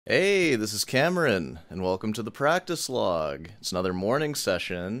Hey, this is Cameron, and welcome to the practice log. It's another morning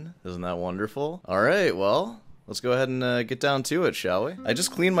session. Isn't that wonderful? Alright, well, let's go ahead and get down to it, shall we? I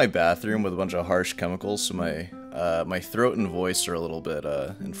just cleaned my bathroom with a bunch of harsh chemicals, so my throat and voice are a little bit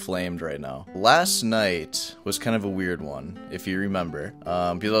inflamed right now. Last night was kind of a weird one, if you remember,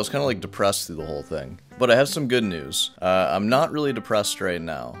 because I was kind of like depressed through the whole thing. But I have some good news. I'm not really depressed right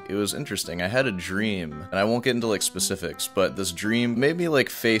now. It was interesting. I had a dream, and I won't get into like specifics, but this dream made me like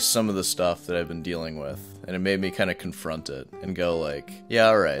face some of the stuff that I've been dealing with, and it made me kind of confront it and go like, yeah,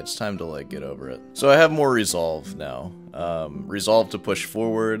 alright, it's time to like get over it. So I have more resolve now. Resolve to push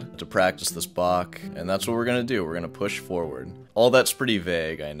forward, to practice this Bach, and that's what we're gonna do. We're gonna push forward. All that's pretty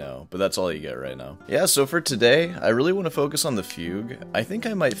vague, I know, but that's all you get right now. Yeah, so for today, I really want to focus on the fugue. I think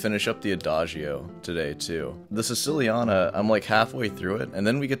I might finish up the Adagio today, too. The Siciliana, I'm like halfway through it, and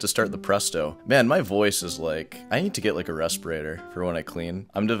then we get to start the Presto. Man, my voice is like, I need to get like a respirator for when I clean.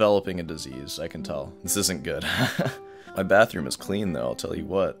 I'm developing a disease, I can tell. This isn't good. My bathroom is clean though, I'll tell you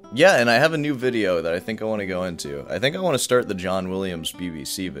what. Yeah, and I have a new video that I think I want to go into. I think I want to start the John Williams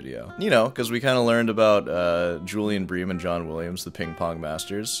BBC video. You know, because we kind of learned about Julian, Bream, and John Williams, the ping pong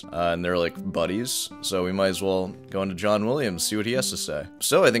masters, and they're like buddies, so we might as well go into John Williams, see what he has to say.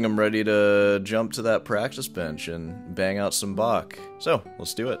 So I think I'm ready to jump to that practice bench and bang out some Bach. So,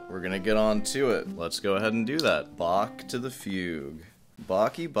 let's do it. We're gonna get on to it. Let's go ahead and do that. Bach to the fugue.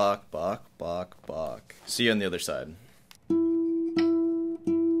 Bach-y, Bach, Bach, Bach, Bach. See you on the other side.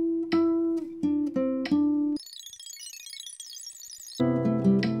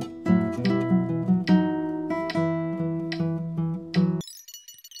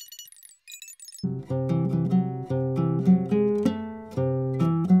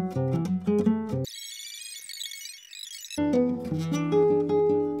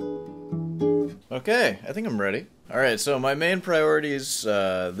 Okay, I think I'm ready. Alright, so my main priorities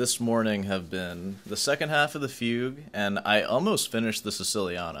this morning have been the second half of the fugue, and I almost finished the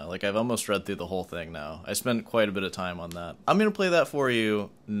Siciliana. Like, I've almost read through the whole thing now. I spent quite a bit of time on that. I'm gonna play that for you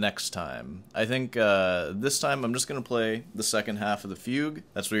next time. I think this time I'm just gonna play the second half of the fugue.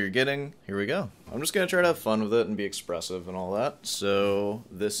 That's what you're getting. Here we go. I'm just gonna try to have fun with it and be expressive and all that. So,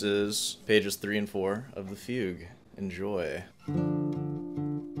 this is pages 3 and 4 of the fugue. Enjoy.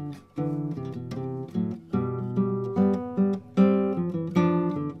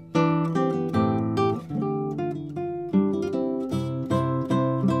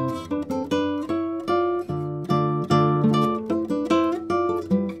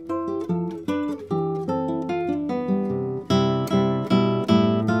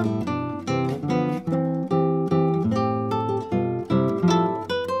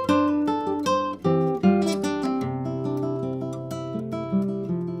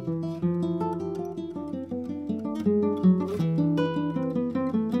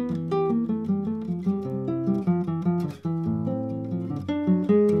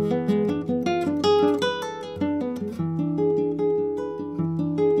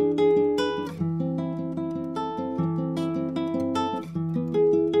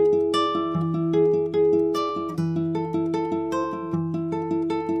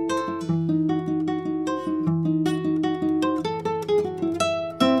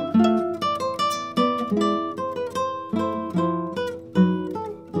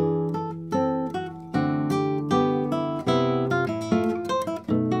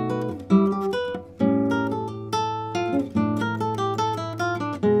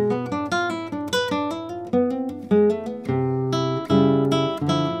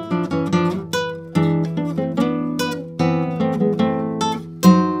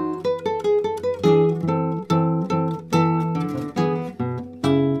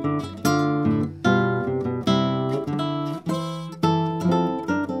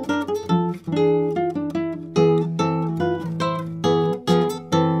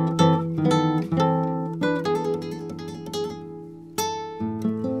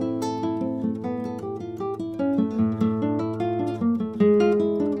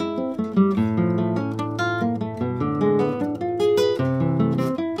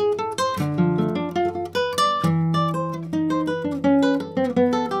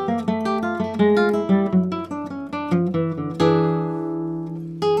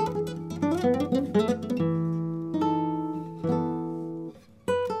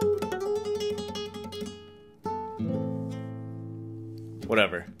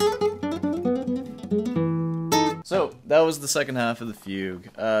 was the second half of the fugue.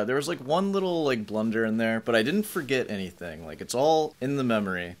 There was like one little like blunder in there, but I didn't forget anything. Like it's all in the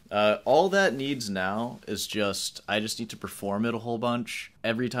memory. All that needs now is I just need to perform it a whole bunch.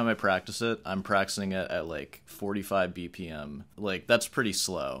 Every time I practice it, I'm practicing it at like 45 BPM. Like that's pretty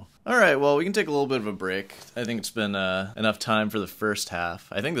slow. Alright, well, we can take a little bit of a break. I think it's been enough time for the first half.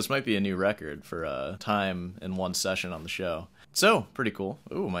 I think this might be a new record for time in one session on the show. So, pretty cool.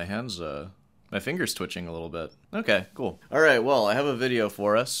 Ooh, my finger's twitching a little bit. Okay, cool. Alright, well, I have a video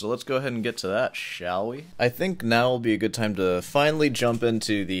for us, so let's go ahead and get to that, shall we? I think now will be a good time to finally jump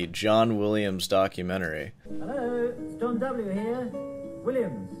into the John Williams documentary. Hello, it's John W. here.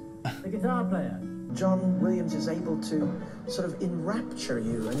 Williams, the guitar player. John Williams is able to sort of enrapture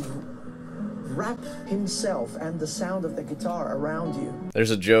you and wrap himself and the sound of the guitar around you.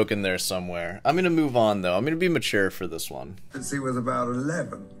 There's a joke in there somewhere. I'm gonna move on, though. I'm gonna be mature for this one. Since he was about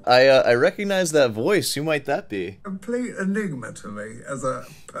 11. I recognize that voice. Who might that be? Complete enigma to me as a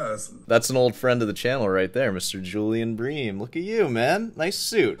person. That's an old friend of the channel right there, Mr. Julian Bream. Look at you, man. Nice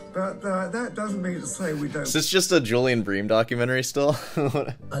suit. But that doesn't mean to say we don't... Is this just a Julian Bream documentary still?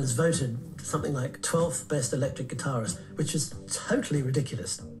 I was voted something like 12th best electric guitarist, which is totally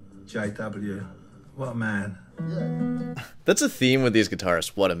ridiculous. JW, what a man. That's a theme with these guitarists.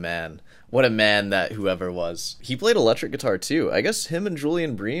 What a man. What a man that whoever was. He played electric guitar too. I guess him and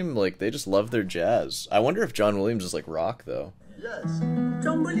Julian Bream, like, they just love their jazz. I wonder if John Williams is like rock, though. Yes.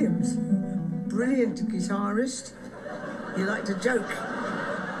 John Williams, brilliant guitarist. You like to joke.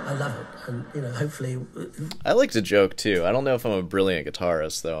 I love it, and, you know, hopefully... I like to joke too. I don't know if I'm a brilliant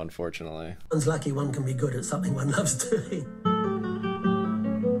guitarist, though, unfortunately. One's lucky one can be good at something one loves doing.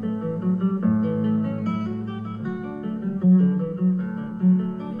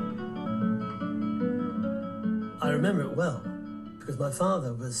 I remember it well, because my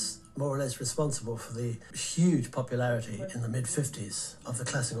father was more or less responsible for the huge popularity in the mid-50s of the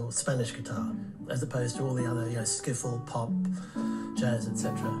classical Spanish guitar, as opposed to all the other, you know, skiffle, pop, jazz,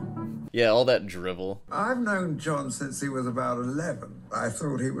 etc. Yeah, all that drivel. I've known John since he was about 11. I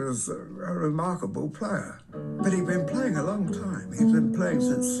thought he was a remarkable player. But he'd been playing a long time. He'd been playing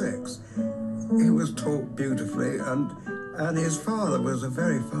since 6. He was taught beautifully, and his father was a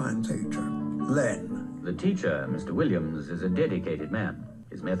very fine teacher, Len. The teacher, Mr. Williams, is a dedicated man.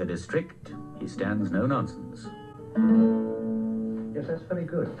 His method is strict. He stands no nonsense. Yes, that's very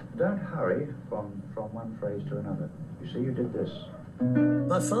good. Don't hurry from one phrase to another. You see, you did this.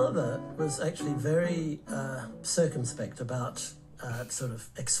 My father was actually very circumspect about sort of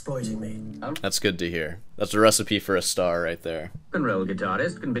exploiting me. That's good to hear. That's a recipe for a star right there. A rock and roll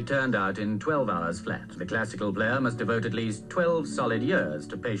guitarist can be turned out in 12 hours flat. The classical player must devote at least 12 solid years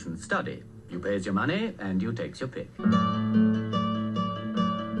to patient study. You pays your money, and you takes your pick.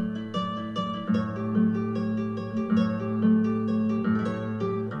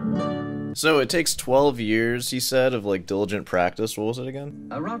 So it takes 12 years, he said, of like diligent practice. What was it again?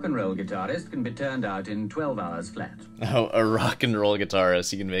 A rock and roll guitarist can be turned out in 12 hours flat. Oh, a rock and roll guitarist,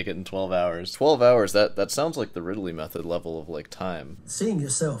 he can make it in 12 hours. 12 hours, that sounds like the Ridley method level of like time. Seeing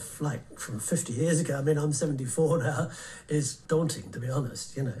yourself, like, from 50 years ago, I mean, I'm 74 now, is daunting, to be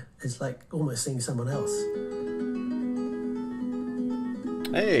honest, you know. It's like almost seeing someone else.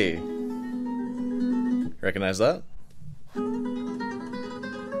 Hey! Recognize that?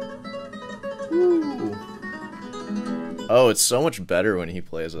 Ooh. Oh, it's so much better when he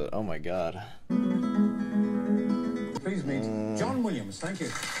plays it. Oh my god. Please meet John Williams, thank you.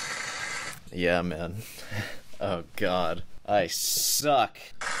 Yeah, man. Oh god. I suck.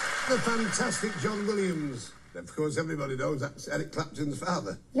 The fantastic John Williams. Of course, everybody knows that's Eric Clapton's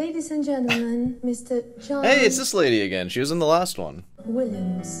father. Ladies and gentlemen, Mr. John... Hey, it's this lady again. She was in the last one.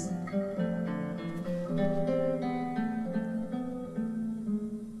 Williams.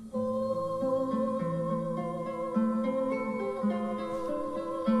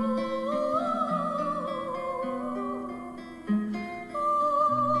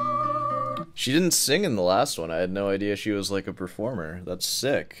 She didn't sing in the last one. I had no idea she was like a performer. That's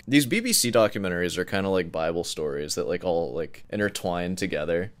sick. These BBC documentaries are kind of like Bible stories that like all like intertwine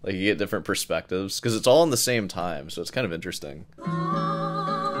together. Like you get different perspectives because it's all in the same time, so it's kind of interesting.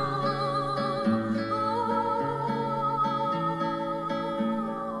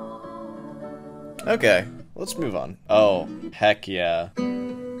 Okay, let's move on. Oh, heck yeah.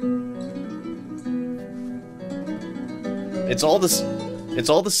 It's all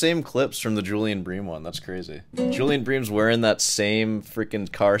the same clips from the Julian Bream one. That's crazy. Julian Bream's wearing that same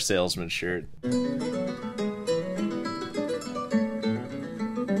freaking car salesman shirt.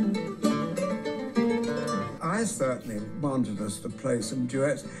 I I certainly wanted us to play some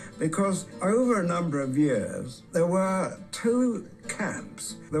duets because over a number of years there were two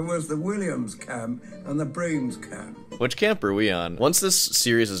camps. There was the Williams camp and the Bream's camp. Which camp are we on? Once this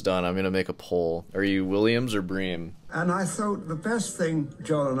series is done, I'm gonna make a poll. Are you Williams or Bream? And I thought the best thing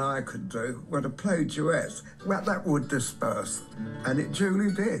John and I could do were to play duets. Well, that would disperse, and it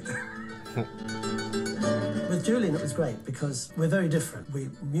duly did. With Julian, it was great because we're very different. We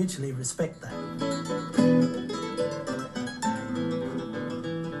mutually respect that.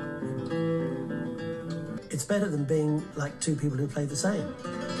 It's better than being like two people who play the same.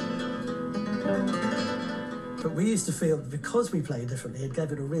 But we used to feel that because we played differently, it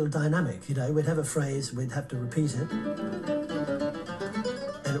gave it a real dynamic. You know, we'd have a phrase, we'd have to repeat it,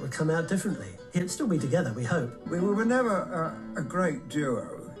 and it would come out differently. It'd still be together, we hope. We were never a great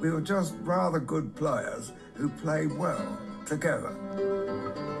duo. We were just rather good players who played well together.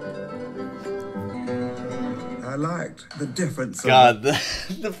 I liked the difference. God, the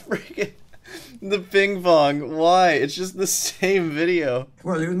freaking... The ping pong, why? It's just the same video.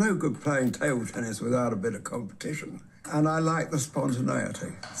 Well, you're no good playing table tennis without a bit of competition. And I like the spontaneity.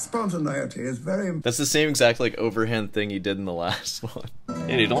 Spontaneity is very important. That's the same exact, like, overhand thing you did in the last one.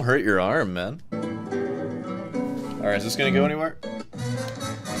 Hey, dude, don't hurt your arm, man. Alright, is this gonna go anywhere?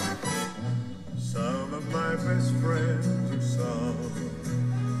 Some of my best friends are some.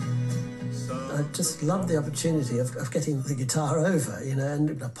 I just loved the opportunity of getting the guitar over, you know,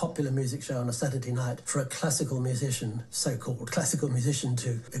 and a popular music show on a Saturday night for a classical musician, so-called classical musician,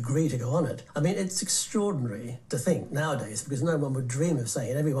 to agree to go on it. I mean, it's extraordinary to think nowadays, because no one would dream of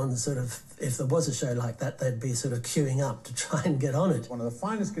saying it. Everyone's sort of, if there was a show like that, they'd be sort of queuing up to try and get on it. One of the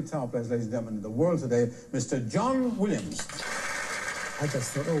finest guitar players, ladies and gentlemen, in the world today, Mr. John Williams. I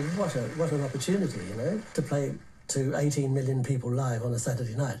just thought, oh, what an opportunity, you know, to play to 18 million people live on a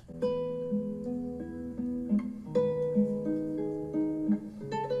Saturday night.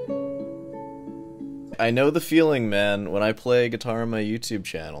 I know the feeling, man, when I play guitar on my YouTube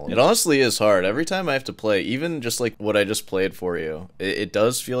channel. It honestly is hard. Every time I have to play, even just like what I just played for you, it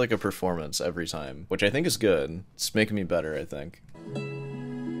does feel like a performance every time, which I think is good. It's making me better, I think.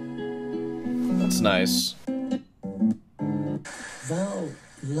 That's nice. Val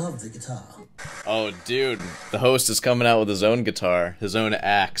loved the guitar. Oh, dude. The host is coming out with his own guitar, his own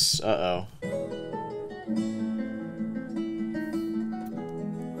axe. Uh-oh.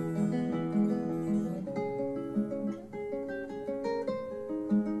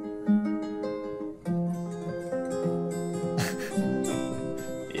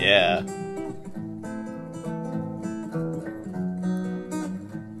 Yeah.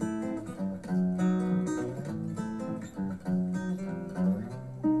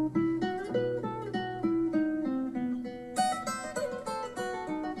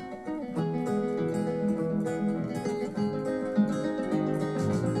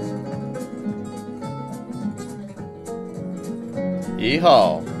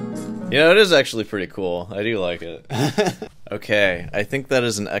 Yeehaw. You know, it is actually pretty cool. I do like it. Okay, I think that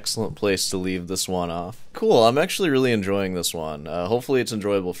is an excellent place to leave this one off. Cool, I'm actually really enjoying this one. Hopefully it's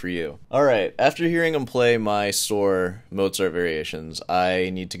enjoyable for you. Alright, after hearing him play my sore Mozart variations, I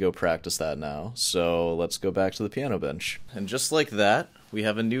need to go practice that now. So let's go back to the piano bench. And just like that, we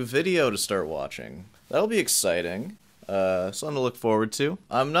have a new video to start watching. That'll be exciting. Something to look forward to.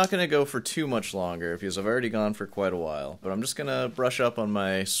 I'm not gonna go for too much longer because I've already gone for quite a while, but I'm just gonna brush up on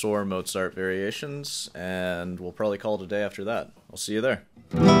my sore Mozart variations, and we'll probably call it a day after that. I'll see you there.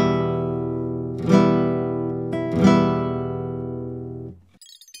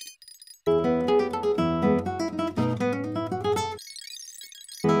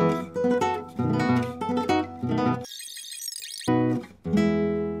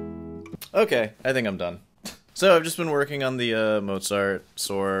 Okay, I think I'm done. So I've just been working on the Mozart.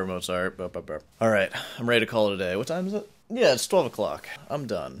 Alright, I'm ready to call it a day. What time is it? Yeah, it's 12 o'clock. I'm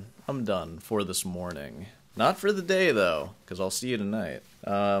done. I'm done for this morning. Not for the day, though, because I'll see you tonight.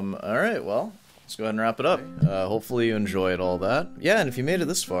 Alright, well, let's go ahead and wrap it up. Hopefully you enjoyed all that. Yeah, and if you made it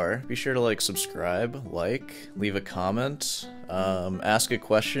this far, be sure to, like, subscribe, leave a comment, ask a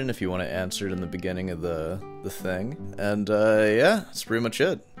question if you want to answer it in the beginning of the thing. And, yeah, that's pretty much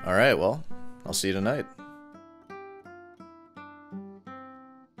it. Alright, well, I'll see you tonight.